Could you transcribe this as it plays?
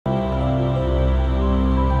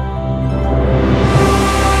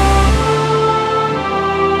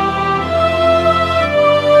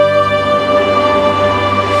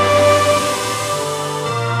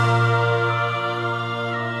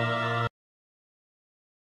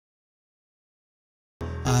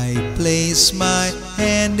I place my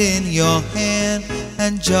hand in your hand,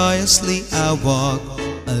 and joyously I walk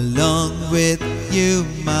along with you,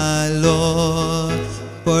 my Lord.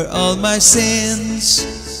 For all my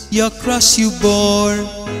sins, your cross you bore,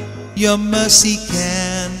 your mercy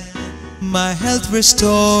can my health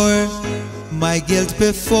restore. My guilt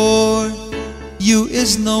before you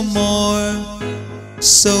is no more,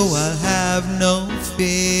 so I'll have no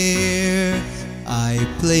fear. I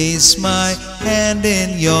place my hand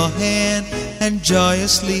in your hand, and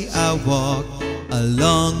joyously I walk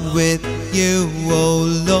along with you, O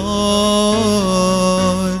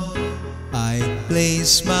Lord. I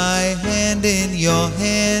place my hand in your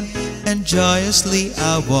hand, and joyously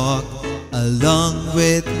I walk along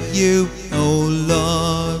with you, O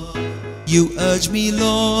Lord. You urge me,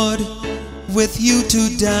 Lord, with you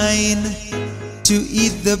to dine, to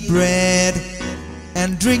eat the bread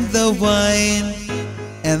and drink the wine,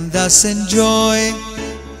 and thus enjoy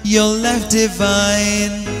your life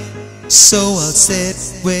divine. So I'll sit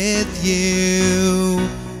with you.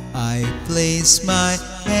 I place my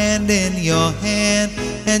hand in your hand,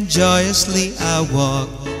 and joyously I walk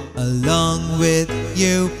along with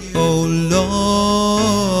you, O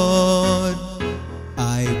Lord.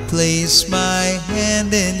 I place my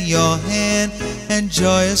hand in your hand, and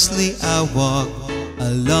joyously I walk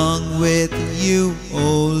along with you,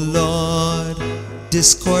 O Lord.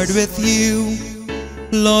 Discord with you,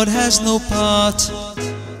 Lord, has no part.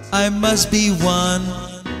 I must be one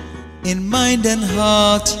in mind and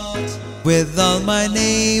heart with all my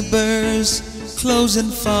neighbors, close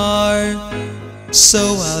and far,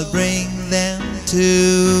 so I'll bring them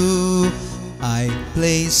too. I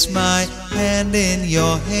place my hand in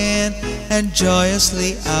your hand, and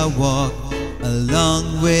joyously I walk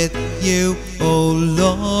along with you, O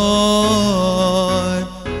Lord.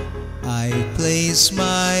 I place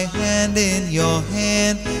my hand in your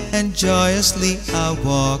hand, and joyously I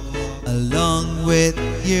walk along with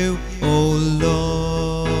you, O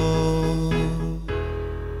Lord.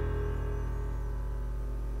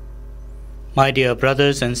 My dear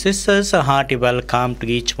brothers and sisters, a hearty welcome to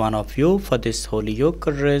each one of you for this Holy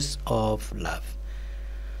Eucharist of love.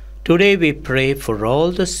 Today we pray for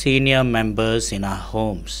all the senior members in our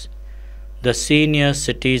homes, the senior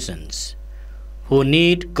citizens who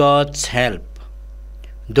need God's help,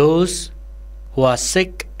 those who are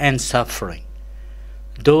sick and suffering,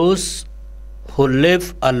 those who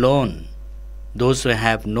live alone, those who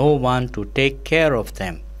have no one to take care of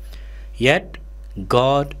them, yet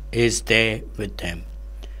God is there with them.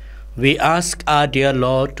 We ask our dear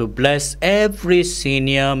Lord to bless every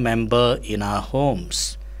senior member in our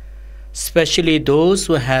homes, especially those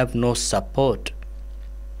who have no support,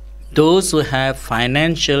 those who have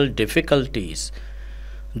financial difficulties,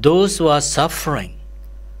 those who are suffering,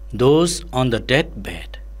 those on the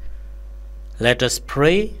deathbed. Let us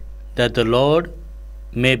pray that the Lord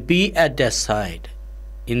may be at their side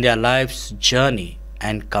in their life's journey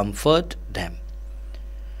and comfort them.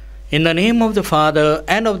 In the name of the Father,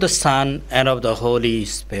 and of the Son, and of the Holy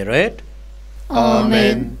Spirit.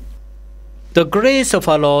 Amen. The grace of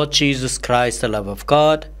our Lord Jesus Christ, the love of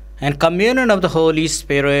God, and communion of the Holy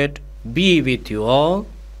Spirit be with you all.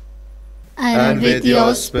 And with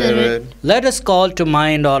your spirit. Let us call to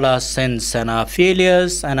mind all our sins and our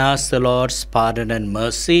failures, and ask the Lord's pardon and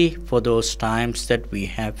mercy for those times that we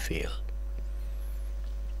have failed.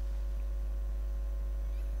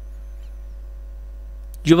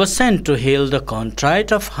 You were sent to heal the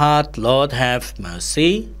contrite of heart. Lord, have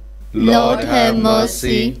mercy. Lord, have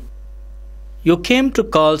mercy. You came to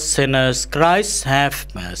call sinners. Christ, have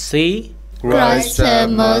mercy. Christ,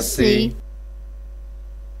 have mercy.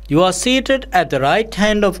 You are seated at the right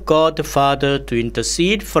hand of God the Father to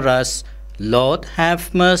intercede for us. Lord,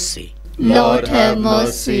 have mercy. Lord, have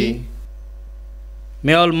mercy.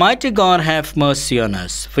 May Almighty God have mercy on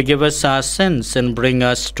us, forgive us our sins, and bring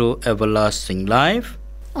us to everlasting life.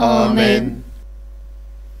 Amen.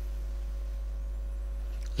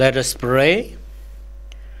 Let us pray.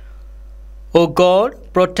 O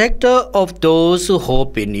God, protector of those who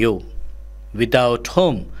hope in you, without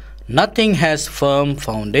whom nothing has firm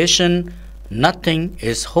foundation, nothing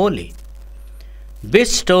is holy.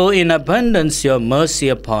 Bestow in abundance your mercy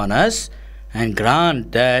upon us, and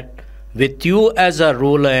grant that, with you as our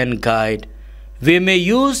ruler and guide, we may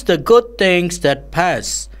use the good things that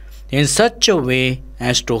pass in such a way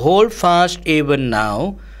as to hold fast even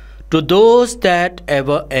now to those that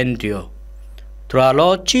ever endure. Through our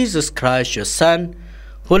Lord Jesus Christ, your Son,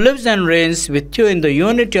 who lives and reigns with you in the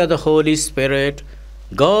unity of the Holy Spirit,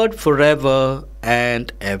 God forever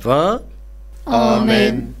and ever.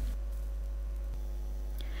 Amen.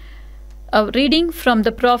 A reading from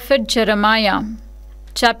the prophet Jeremiah,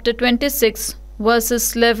 chapter 26,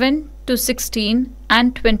 verses 11 to 16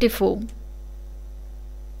 and 24.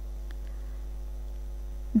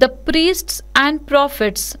 The priests and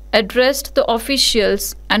prophets addressed the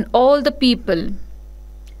officials and all the people.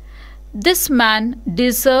 This man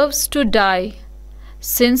deserves to die,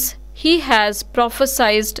 since he has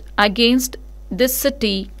prophesied against this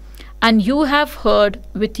city, and you have heard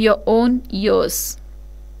with your own ears.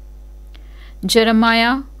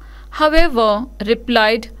 Jeremiah, however,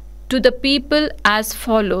 replied to the people as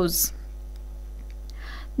follows: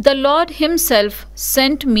 The Lord Himself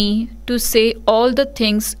sent me to say all the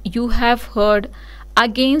things you have heard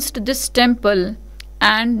against this temple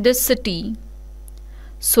and this city.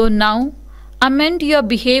 So now amend your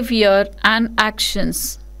behavior and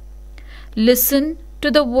actions. Listen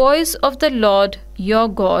to the voice of the Lord your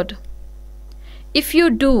God. If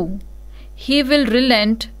you do, He will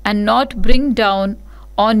relent and not bring down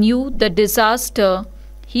on you the disaster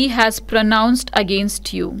He has pronounced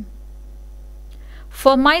against you.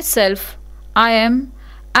 For myself, I am,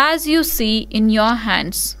 as you see, in your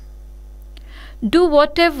hands. Do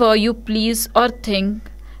whatever you please or think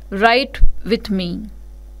right with me.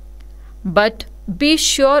 But be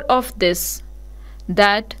sure of this,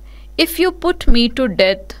 that if you put me to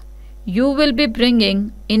death, you will be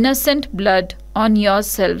bringing innocent blood on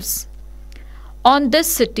yourselves, on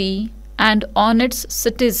this city and on its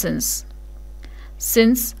citizens.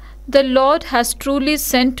 Since the Lord has truly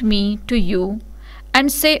sent me to you,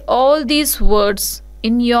 and say all these words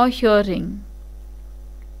in your hearing.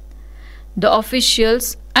 The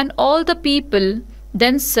officials and all the people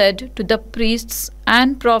then said to the priests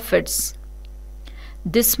and prophets,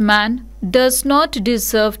 This man does not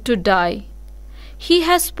deserve to die. He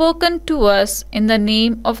has spoken to us in the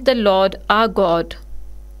name of the Lord our God.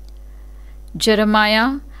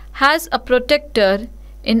 Jeremiah has a protector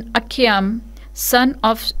in Achiam, son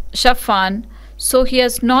of Shaphan, so he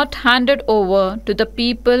has not handed over to the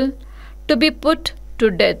people to be put to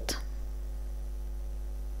death.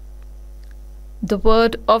 The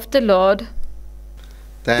word of the Lord.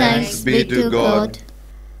 Thanks be to God.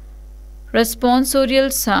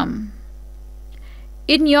 Responsorial Psalm.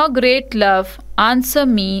 In your great love, answer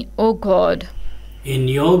me, O God. In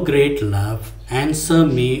your great love, answer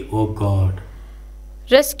me, O God.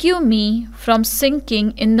 Rescue me from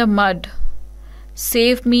sinking in the mud.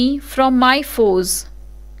 Save me from my foes.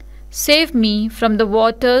 Save me from the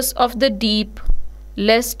waters of the deep,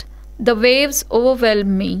 lest the waves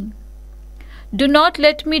overwhelm me. Do not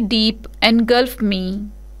let me deep engulf me,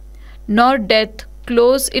 nor death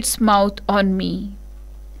close its mouth on me.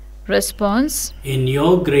 Response. In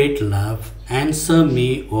your great love, answer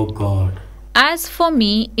me, O God. As for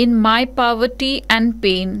me in my poverty and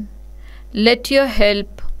pain, let your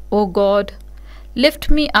help, O God, lift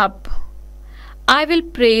me up. I will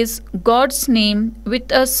praise God's name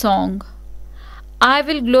with a song. I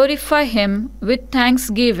will glorify Him with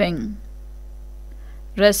thanksgiving.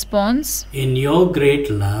 Response. In your great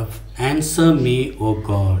love, answer me, O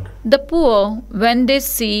God. The poor, when they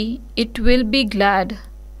see it, will be glad,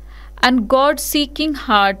 and God-seeking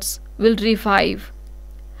hearts will revive.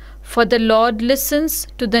 For the Lord listens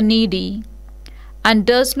to the needy, and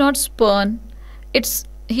does not spurn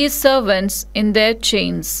His servants in their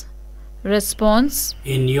chains. Response.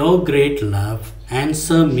 In your great love,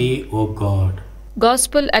 answer me, O God.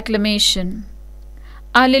 Gospel acclamation.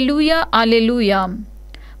 Alleluia, Alleluia.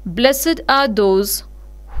 Blessed are those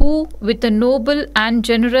who, with a noble and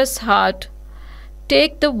generous heart,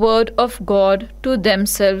 take the word of God to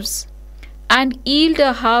themselves and yield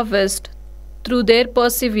a harvest through their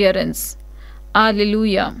perseverance.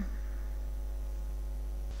 Alleluia.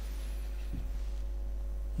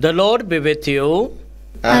 The Lord be with you.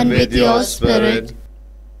 And with your spirit.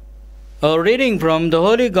 A reading from the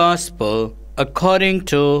Holy Gospel according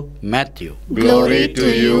to Matthew. Glory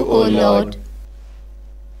to you, O Lord.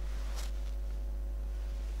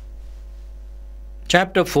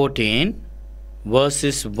 Chapter 14,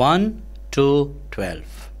 verses 1 to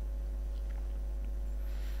 12.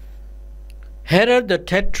 Herod the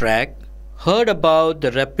Tetrarch heard about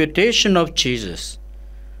the reputation of Jesus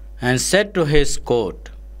and said to his court,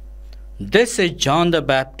 This is John the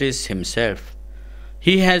Baptist himself.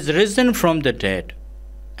 He has risen from the dead,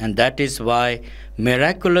 and that is why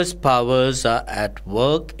miraculous powers are at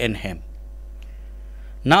work in him.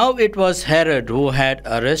 Now it was Herod who had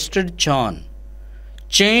arrested John,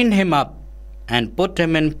 chained him up, and put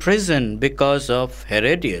him in prison because of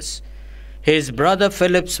Herodias, his brother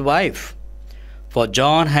Philip's wife. For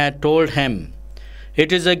John had told him,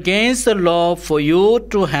 It is against the law for you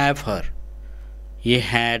to have her. he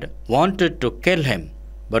had wanted to kill him,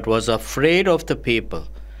 but was afraid of the people,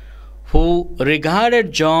 who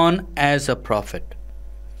regarded John as a prophet.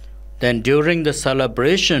 Then during the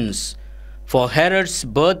celebrations for Herod's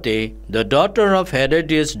birthday, the daughter of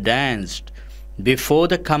Herodias danced before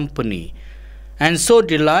the company, and so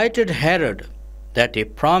delighted Herod that he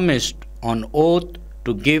promised on oath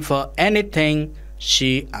to give her anything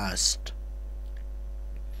she asked.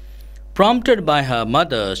 Prompted by her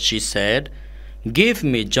mother, she said, "Give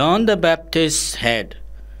me John the Baptist's head,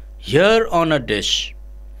 here on a dish."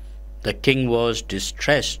 The king was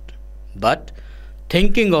distressed, but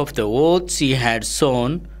thinking of the oaths he had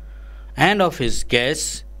sworn and of his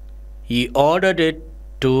guests, he ordered it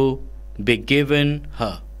to be given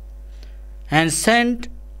her, and sent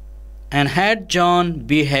and had John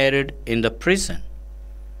beheaded in the prison.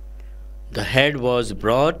 The head was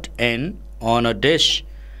brought in on a dish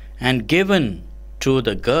and given to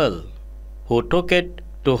the girl, who took it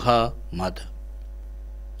to her mother.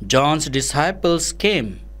 John's disciples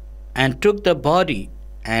came and took the body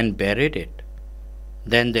and buried it.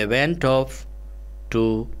 Then they went off to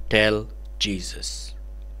tell Jesus.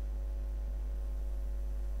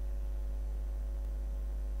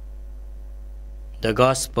 The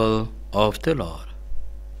Gospel of the Lord.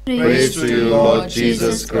 Praise to you, Lord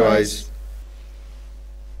Jesus Christ.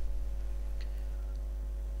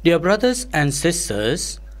 Dear brothers and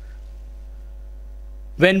sisters,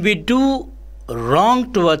 when we do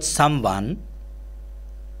wrong towards someone,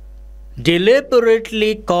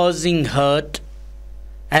 deliberately causing hurt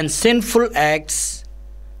and sinful acts,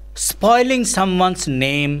 spoiling someone's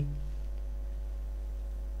name,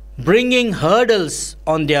 bringing hurdles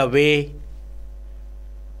on their way,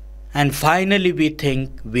 and finally we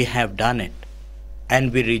think we have done it,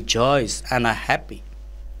 and we rejoice and are happy.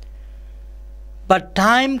 But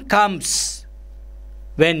time comes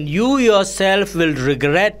when you yourself will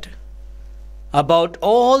regret about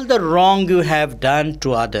all the wrong you have done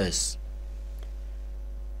to others,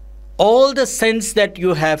 all the sins that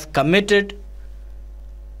you have committed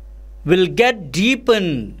will get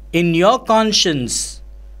deepened in your conscience,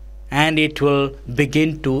 and it will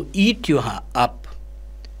begin to eat you up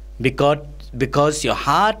because your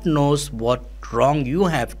heart knows what wrong you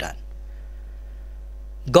have done.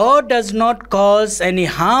 God does not cause any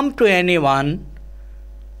harm to anyone,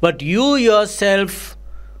 but you yourself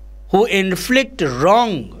who inflict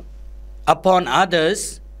wrong upon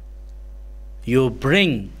others, you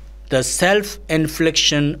bring the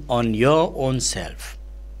self-infliction on your own self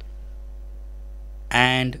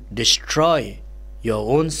and destroy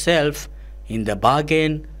your own self in the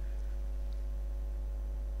bargain,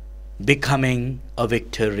 becoming a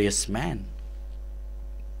victorious man.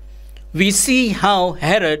 We see how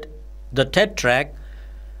Herod the Tetrarch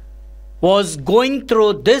was going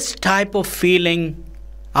through this type of feeling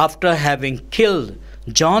after having killed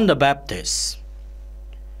John the Baptist.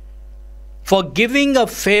 For giving a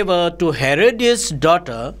favor to Herodias'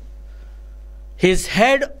 daughter, his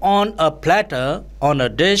head on a platter on a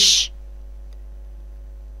dish,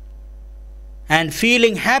 and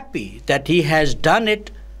feeling happy that he has done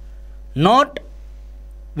it not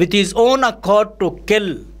with his own accord to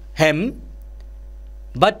kill him,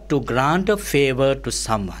 but to grant a favor to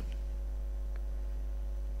someone.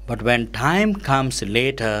 But when time comes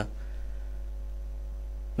later,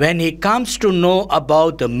 when he comes to know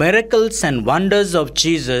about the miracles and wonders of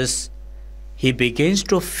Jesus, he begins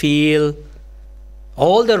to feel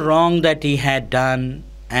all the wrong that he had done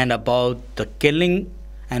and about the killing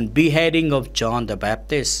and beheading of John the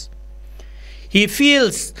Baptist. He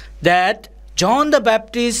feels that John the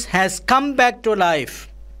Baptist has come back to life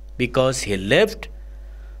because he lived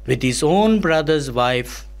with his own brother's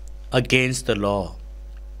wife against the law.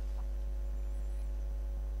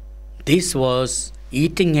 This was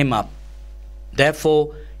eating him up.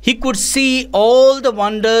 Therefore, he could see all the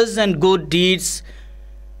wonders and good deeds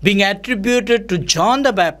being attributed to John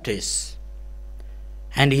the Baptist,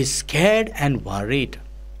 and he is scared and worried.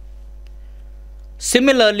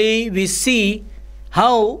 Similarly, we see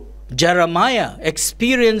how Jeremiah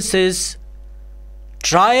experiences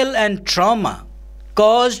trial and trauma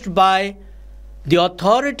caused by the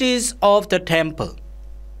authorities of the temple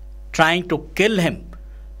trying to kill him,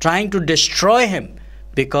 trying to destroy him,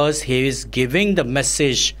 because he is giving the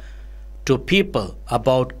message to people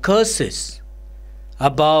about curses,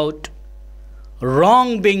 about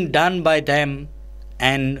wrong being done by them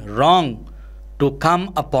and wrong to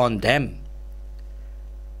come upon them.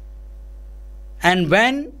 And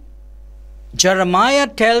when Jeremiah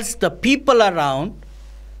tells the people around,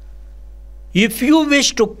 if you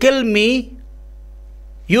wish to kill me,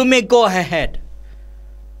 you may go ahead,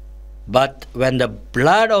 But when the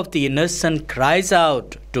blood of the innocent cries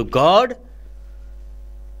out to God,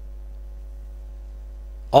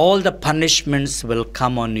 all the punishments will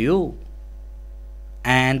come on you,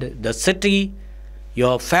 and the city,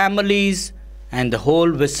 your families, and the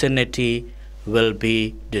whole vicinity will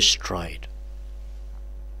be destroyed.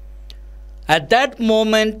 At that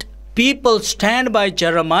moment, people stand by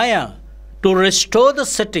Jeremiah to restore the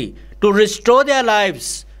city, to restore their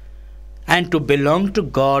lives, and to belong to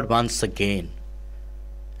God once again.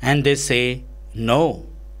 And they say, no,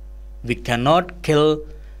 we cannot kill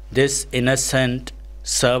this innocent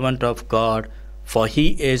servant of God, for he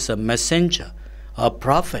is a messenger, a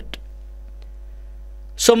prophet.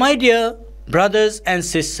 So, my dear brothers and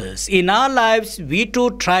sisters, in our lives, we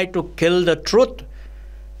too try to kill the truth.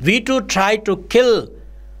 We too try to kill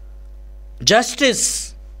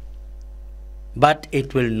justice. But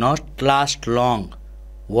it will not last long,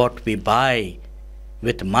 what we buy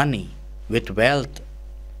with money, with wealth.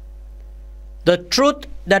 The truth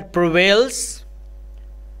that prevails,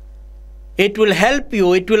 it will help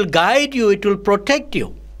you, it will guide you, it will protect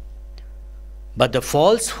you. But the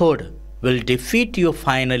falsehood will defeat you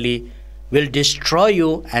finally, will destroy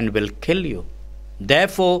you and will kill you.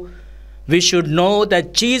 Therefore, we should know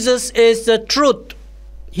that Jesus is the truth.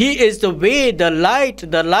 He is the way, the light,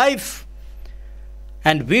 the life.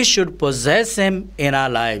 And we should possess Him in our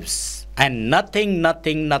lives and nothing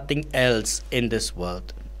else in this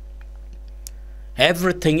world.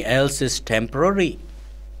 Everything else is temporary.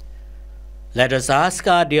 Let us ask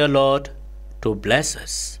our dear Lord to bless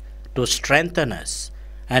us, to strengthen us,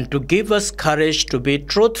 and to give us courage to be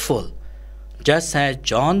truthful, just as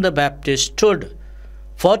John the Baptist stood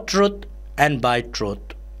for truth and by truth.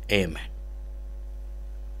 Amen.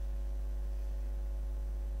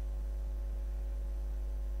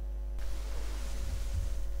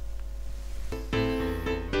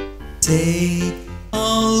 Take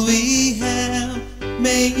all we have,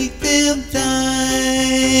 make them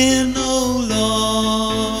thine, O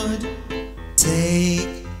Lord.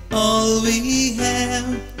 Take all we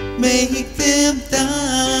have, make them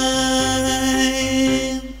thine.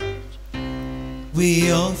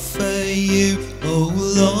 We offer you, O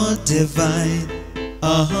Lord divine,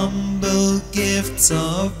 a humble gift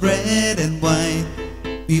of bread and wine.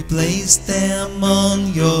 We place them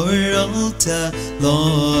on your altar,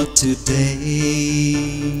 Lord,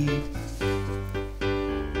 today.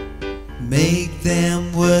 Make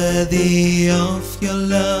them worthy of your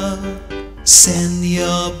love. Send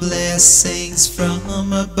your blessings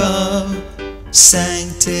from above.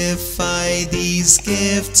 Sanctify these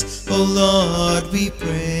gifts, O Lord, we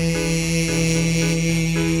pray.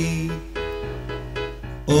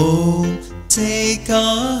 Oh, take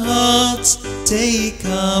our hearts, take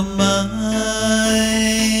our minds.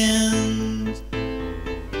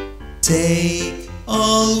 Take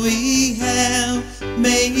all we have,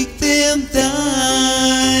 make them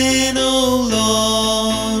thine, O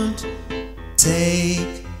Lord.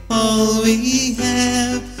 Take all we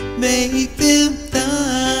have, make them thine.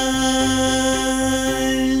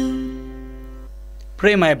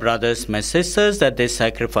 Pray, my brothers, my sisters, that this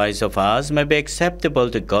sacrifice of ours may be acceptable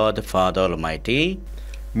to God the Father Almighty.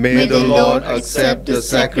 May the Lord accept the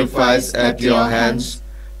sacrifice at your hands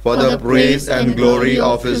for the praise and glory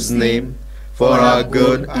of His name, for our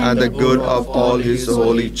good and the good of all His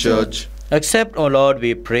holy church. Accept, O Lord,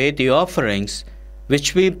 we pray, the offerings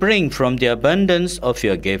which we bring from the abundance of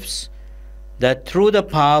your gifts, that through the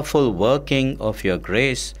powerful working of your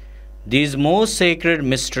grace, these most sacred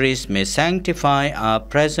mysteries may sanctify our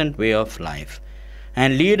present way of life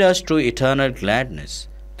and lead us to eternal gladness.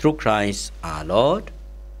 Through Christ our Lord.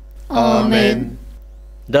 Amen.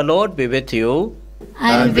 The Lord be with you.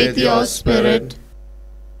 And with your spirit.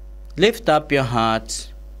 Lift up your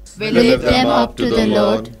hearts. We lift them up to the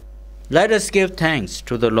Lord. Let us give thanks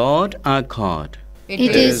to the Lord our God.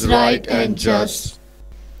 It is right and just.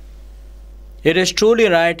 It is truly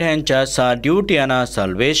right and just, our duty and our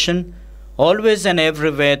salvation, always and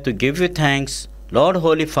everywhere to give you thanks, Lord,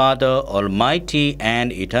 Holy Father, Almighty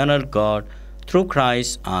and eternal God, through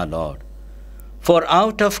Christ our Lord. For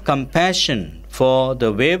out of compassion for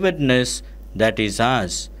the waywardness that is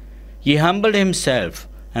ours, He humbled Himself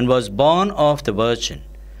and was born of the Virgin.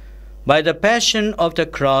 By the passion of the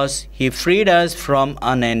cross, He freed us from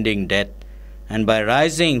unending death, and by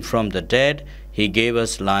rising from the dead, He gave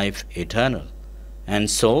us life eternal. And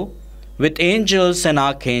so, with angels and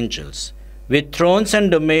archangels, with thrones and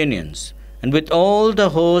dominions, and with all the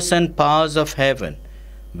hosts and powers of heaven,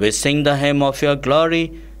 we sing the hymn of your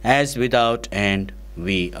glory, as without end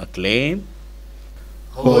we acclaim.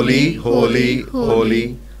 Holy, holy,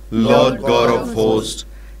 holy, Lord God of hosts,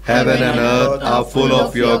 Heaven and earth are full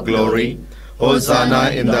of your glory. Hosanna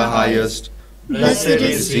in the highest. Blessed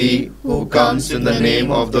is he who comes in the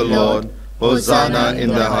name of the Lord. Hosanna in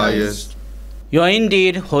the highest. You are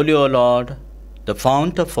indeed holy, O Lord, the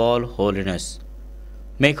fount of all holiness.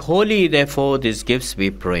 Make holy, therefore, these gifts, we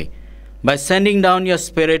pray, by sending down your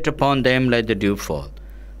Spirit upon them like the dew fall,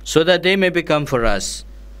 so that they may become for us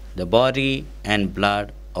the body and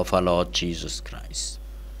blood of our Lord Jesus Christ.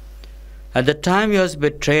 At the time he was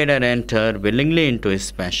betrayed and entered willingly into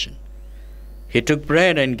his passion, he took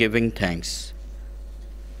bread and giving thanks,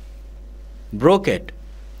 broke it,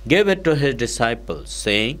 gave it to his disciples,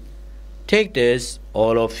 saying, "Take this,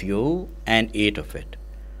 all of you, and eat of it.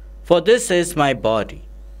 For this is my body,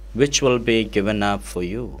 which will be given up for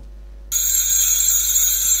you."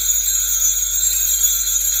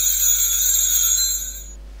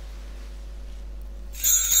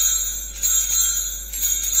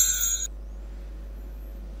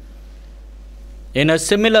 In a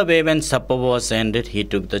similar way, when supper was ended, he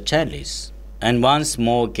took the chalice, and once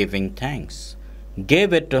more giving thanks,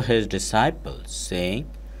 gave it to his disciples, saying,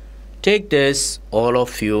 "Take this, all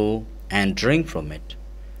of you, and drink from it.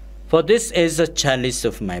 For this is the chalice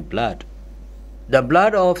of my blood, the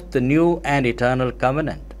blood of the new and eternal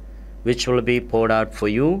covenant, which will be poured out for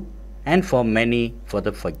you and for many for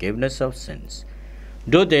the forgiveness of sins.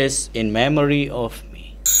 Do this in memory of me."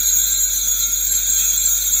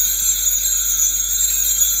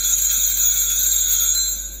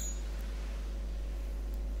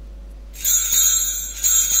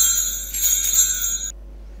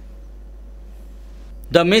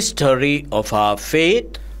 The mystery of our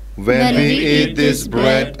faith. When we eat this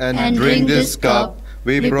bread and drink this cup,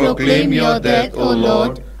 we proclaim your death, O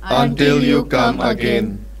Lord, until you come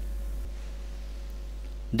again.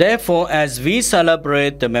 Therefore, as we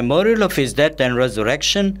celebrate the memorial of his death and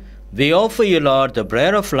resurrection, we offer you, Lord, the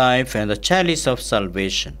bread of life and the chalice of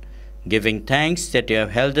salvation, giving thanks that you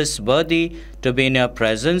have held us worthy to be in your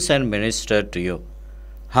presence and minister to you.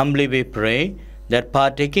 Humbly we pray that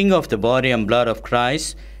partaking of the body and blood of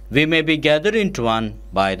Christ, we may be gathered into one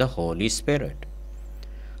by the Holy Spirit.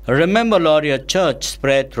 Remember, Lord, your church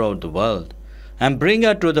spread throughout the world, and bring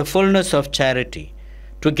her to the fullness of charity,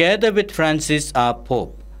 together with Francis our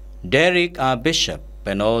Pope, Derek our Bishop,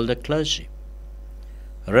 and all the clergy.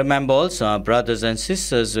 Remember also our brothers and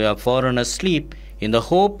sisters who have fallen asleep in the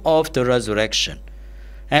hope of the resurrection,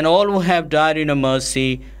 and all who have died in your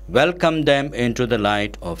mercy, welcome them into the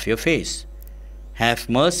light of your face. Have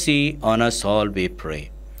mercy on us all, we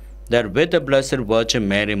pray, that with the Blessed Virgin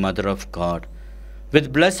Mary, Mother of God,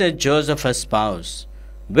 with blessed Joseph, her spouse,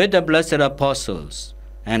 with the blessed apostles,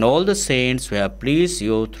 and all the saints who have pleased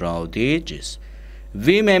you throughout the ages,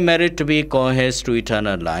 we may merit to be co-heirs to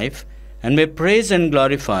eternal life, and may praise and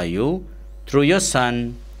glorify you through your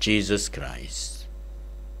Son, Jesus Christ.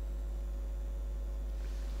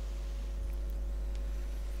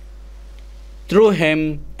 Through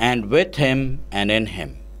him, and with him, and in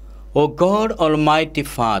him, O God, Almighty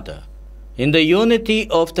Father, in the unity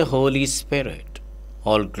of the Holy Spirit,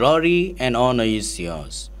 all glory and honor is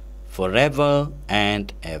yours, forever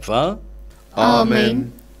and ever.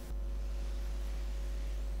 Amen.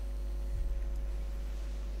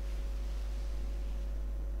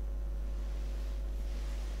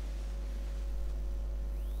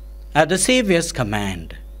 At the Saviour's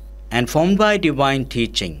command, and formed by divine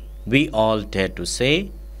teaching, we all dare to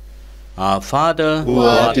say, Our Father, who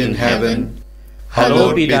art in heaven,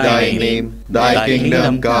 hallowed be thy name. Thy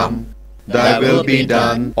kingdom come, thy will be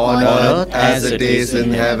done on earth as it is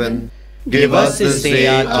in heaven. Give us this day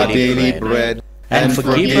our daily bread, and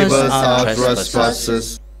forgive us our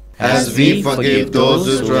trespasses, as we forgive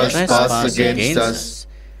those who trespass against us.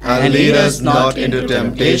 And lead us not into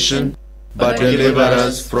temptation, but deliver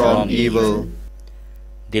us from evil.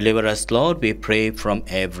 Deliver us, Lord, we pray, from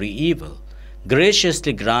every evil.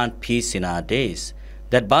 Graciously grant peace in our days,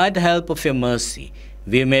 that by the help of your mercy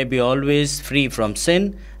we may be always free from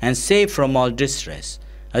sin and safe from all distress,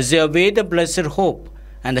 as we await the blessed hope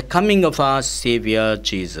and the coming of our Saviour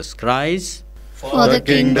Jesus Christ. For the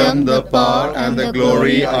kingdom, the power, and the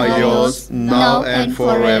glory are yours, now and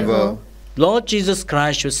forever. Lord Jesus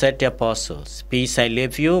Christ, you said to your apostles, Peace I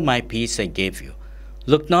leave you, my peace I give you.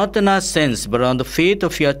 Look not on our sins, but on the faith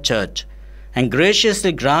of your church, and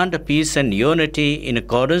graciously grant a peace and unity in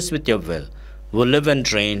accordance with your will, who live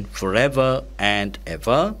and reign forever and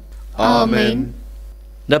ever. Amen.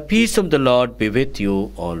 The peace of the Lord be with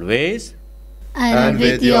you always. And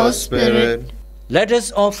with your spirit. Let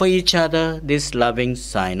us offer each other this loving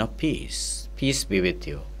sign of peace. Peace be with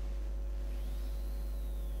you.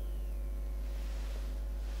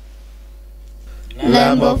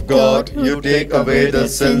 Lamb of God, you take away the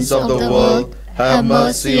sins of the world, have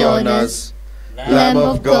mercy on us. Lamb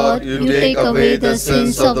of God, you take away the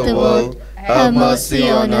sins of the world, have mercy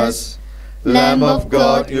on us. Lamb of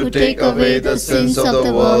God, you take away the sins of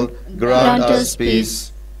the world, grant us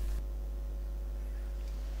peace.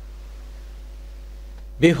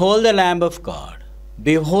 Behold the Lamb of God.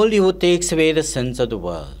 Behold, he who takes away the sins of the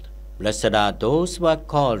world. Blessed are those who are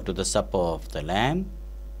called to the supper of the Lamb.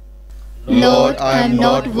 Lord, I am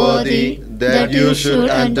not worthy that you should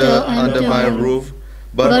enter under my roof,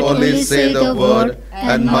 but only say the word,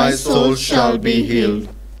 and my soul shall be healed.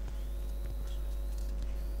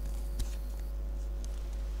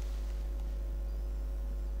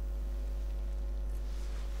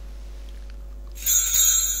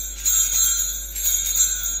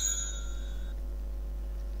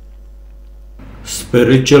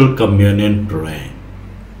 Spiritual Communion Prayer.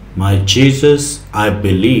 My Jesus, I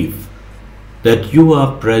believe that you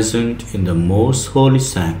are present in the most holy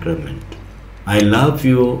sacrament. I love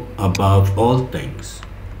you above all things,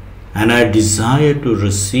 and I desire to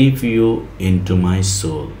receive you into my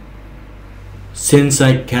soul. Since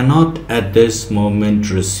I cannot at this moment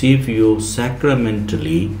receive you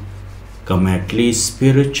sacramentally, come at least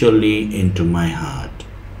spiritually into my heart.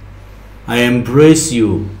 I embrace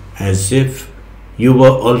you as if you were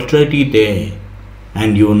already there,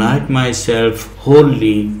 and unite myself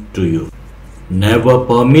wholly to you. Never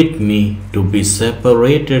permit me to be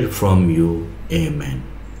separated from you. Amen.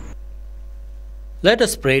 Let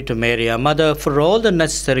us pray to Mary, our Mother, for all the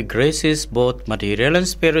necessary graces, both material and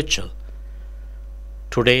spiritual.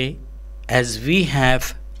 Today, as we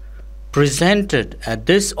have presented at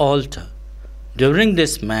this altar during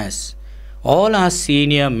this Mass, all our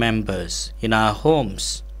senior members in our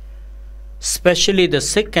homes, especially the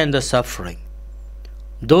sick and the suffering,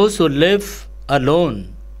 those who live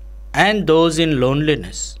alone and those in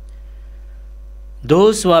loneliness,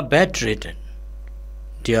 those who are bedridden.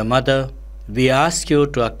 Dear Mother, we ask you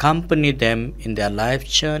to accompany them in their life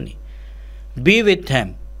journey. Be with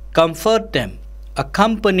them, comfort them,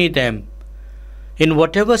 accompany them in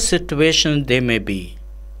whatever situation they may be,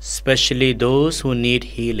 especially those who need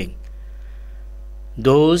healing,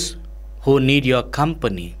 those who need your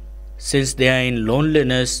company, since they are in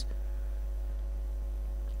loneliness,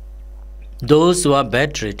 those who are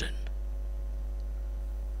bedridden,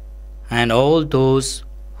 and all those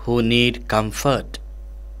who need comfort.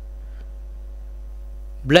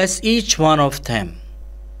 Bless each one of them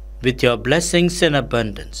with your blessings in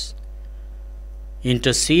abundance,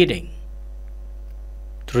 interceding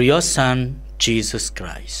through your Son, Jesus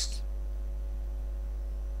Christ.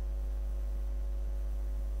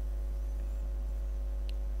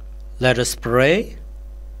 Let us pray.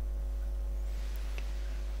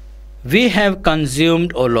 We have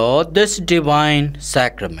consumed, O Lord, this divine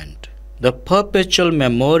sacrament, the perpetual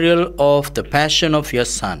memorial of the passion of your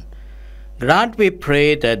Son. Grant, we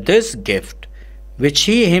pray, that this gift, which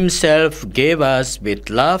he himself gave us with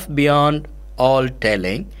love beyond all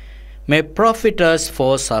telling, may profit us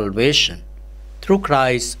for salvation. Through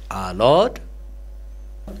Christ our Lord.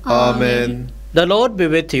 Amen. The Lord be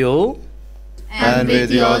with you. And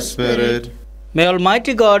with your spirit. May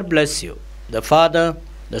Almighty God bless you, the Father,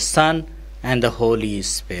 the Son, and the Holy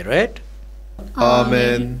Spirit.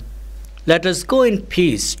 Amen. Let us go in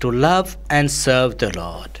peace to love and serve the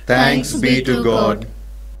Lord. Thanks be to God.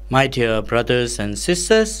 My dear brothers and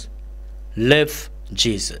sisters, live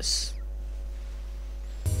Jesus.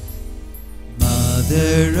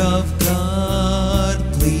 Mother of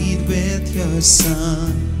God, plead with your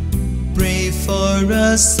Son. Pray for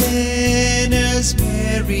us sinners,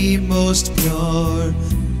 Mary most pure.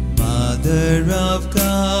 Mother of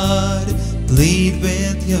God, plead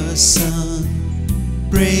with your Son.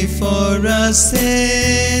 Pray for us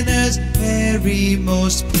sinners, Mary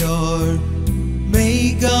most pure.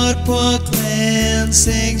 May God pour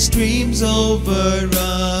cleansing streams over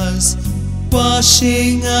us,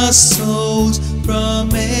 washing our souls from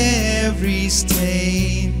every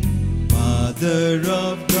stain. Mother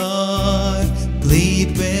of God,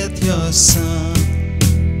 plead with your Son.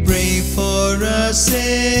 Pray for us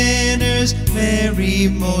sinners, Mary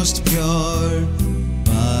most pure.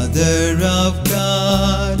 Mother of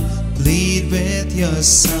God, plead with your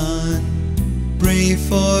Son. Pray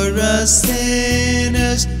for us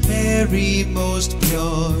sinners, Mary most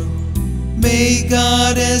pure. May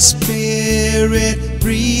God as Spirit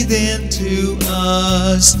breathe into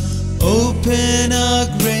us, open our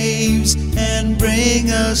graves and bring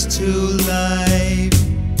us to life.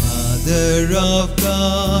 Mother of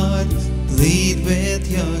God, plead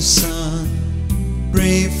with your Son.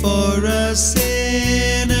 Pray for us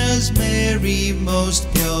sinners, Mary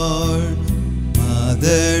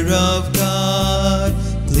Mother of God,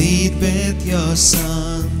 plead with your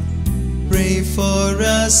Son. Pray for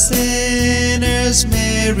us sinners,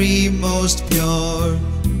 Mary most pure.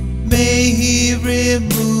 May He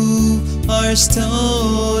remove our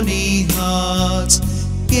stony hearts,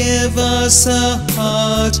 give us a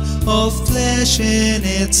heart of flesh in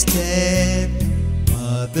its stead.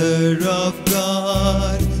 Mother of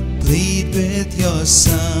God, plead with your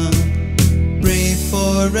Son. Pray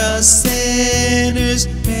for us sinners,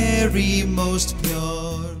 Mary most pure.